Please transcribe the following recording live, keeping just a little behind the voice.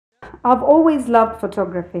I've always loved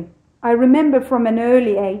photography. I remember from an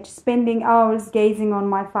early age spending hours gazing on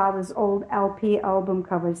my father's old LP album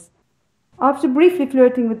covers. After briefly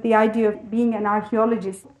flirting with the idea of being an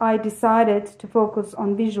archaeologist, I decided to focus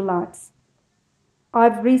on visual arts.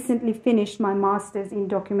 I've recently finished my master's in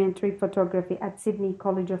documentary photography at Sydney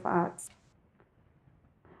College of Arts.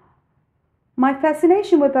 My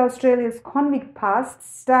fascination with Australia's convict past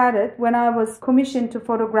started when I was commissioned to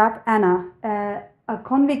photograph Anna, a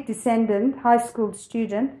convict descendant high school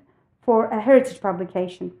student, for a heritage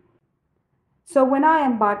publication. So when I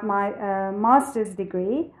embarked my master's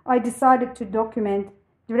degree, I decided to document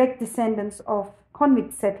direct descendants of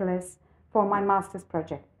convict settlers for my master's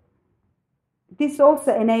project. This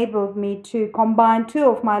also enabled me to combine two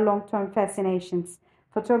of my long-term fascinations,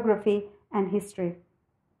 photography and history.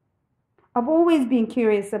 I've always been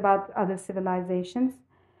curious about other civilizations,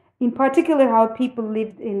 in particular how people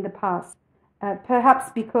lived in the past.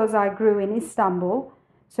 Perhaps because I grew in Istanbul,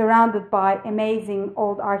 surrounded by amazing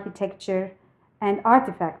old architecture and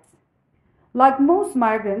artifacts. Like most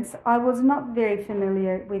migrants, I was not very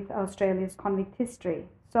familiar with Australia's convict history.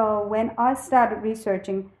 So when I started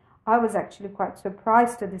researching, I was actually quite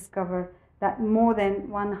surprised to discover that more than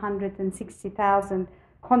 160,000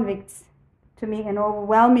 convicts, to me an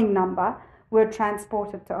overwhelming number, were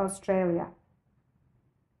transported to Australia.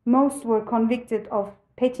 Most were convicted of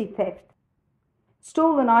petty theft.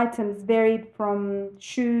 Stolen items varied from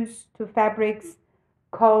shoes to fabrics,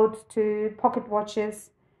 coat to pocket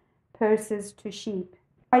watches, purses to sheep.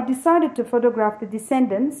 I decided to photograph the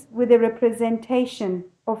descendants with a representation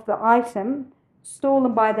of the item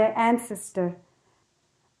stolen by their ancestor.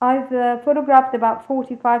 I've photographed about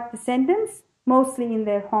 45 descendants, mostly in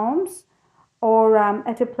their homes or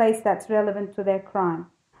at a place that's relevant to their crime.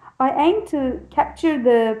 I aim to capture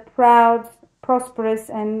the proud, prosperous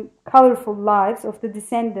and colorful lives of the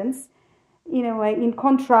descendants in a way in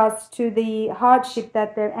contrast to the hardship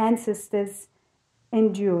that their ancestors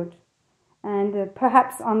endured, and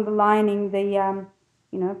perhaps underlining the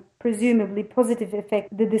presumably positive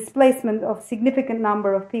effect the displacement of significant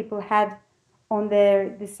number of people had on their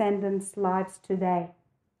descendants' lives today.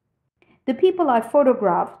 The people I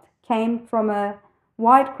photographed came from a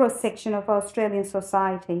wide cross-section of Australian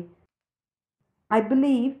society. I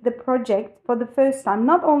believe the project, for the first time,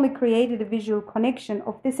 not only created a visual connection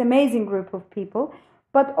of this amazing group of people,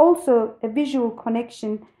 but also a visual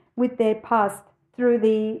connection with their past through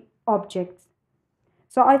the objects.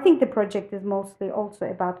 So I think the project is mostly also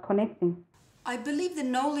about connecting. I believe the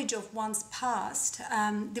knowledge of one's past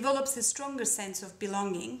develops a stronger sense of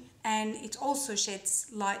belonging, and it also sheds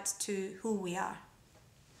light to who we are.